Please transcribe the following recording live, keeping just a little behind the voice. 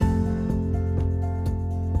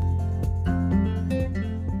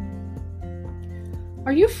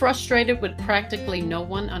Are you frustrated with practically no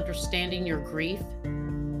one understanding your grief?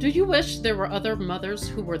 Do you wish there were other mothers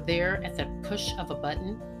who were there at the push of a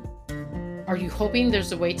button? Are you hoping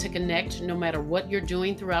there's a way to connect no matter what you're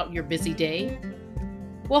doing throughout your busy day?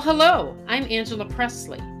 Well, hello, I'm Angela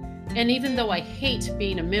Presley, and even though I hate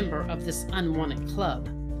being a member of this unwanted club,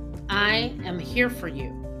 I am here for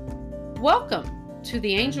you. Welcome to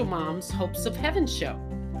the Angel Moms Hopes of Heaven show.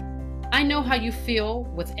 I know how you feel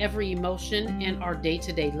with every emotion in our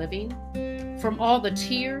day-to-day living, from all the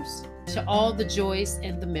tears to all the joys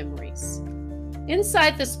and the memories.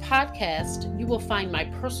 Inside this podcast, you will find my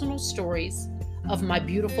personal stories of my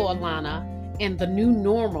beautiful Alana and the new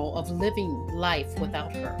normal of living life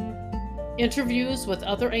without her. Interviews with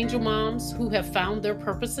other angel moms who have found their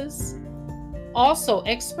purposes. Also,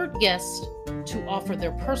 expert guests to offer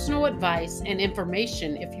their personal advice and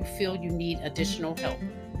information if you feel you need additional help.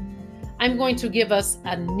 I'm going to give us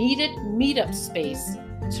a needed meetup space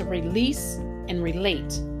to release and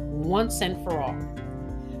relate once and for all.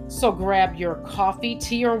 So grab your coffee,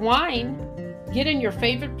 tea, or wine, get in your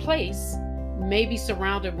favorite place, maybe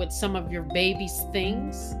surrounded with some of your baby's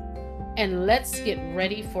things, and let's get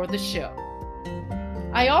ready for the show.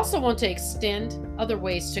 I also want to extend other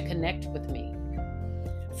ways to connect with me.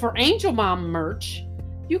 For Angel Mom merch,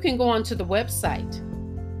 you can go onto the website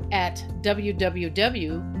at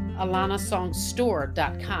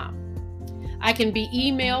www.alanasongstore.com. I can be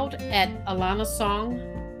emailed at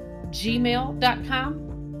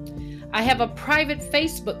alanasong@gmail.com. I have a private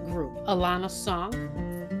Facebook group, Alana Song.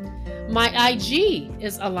 My IG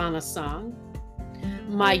is Alana Song.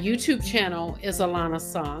 My YouTube channel is Alana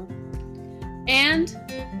Song. And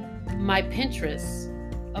my Pinterest,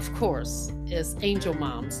 of course, is Angel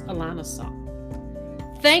Moms Alana Song.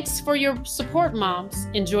 Thanks for your support, moms.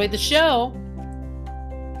 Enjoy the show.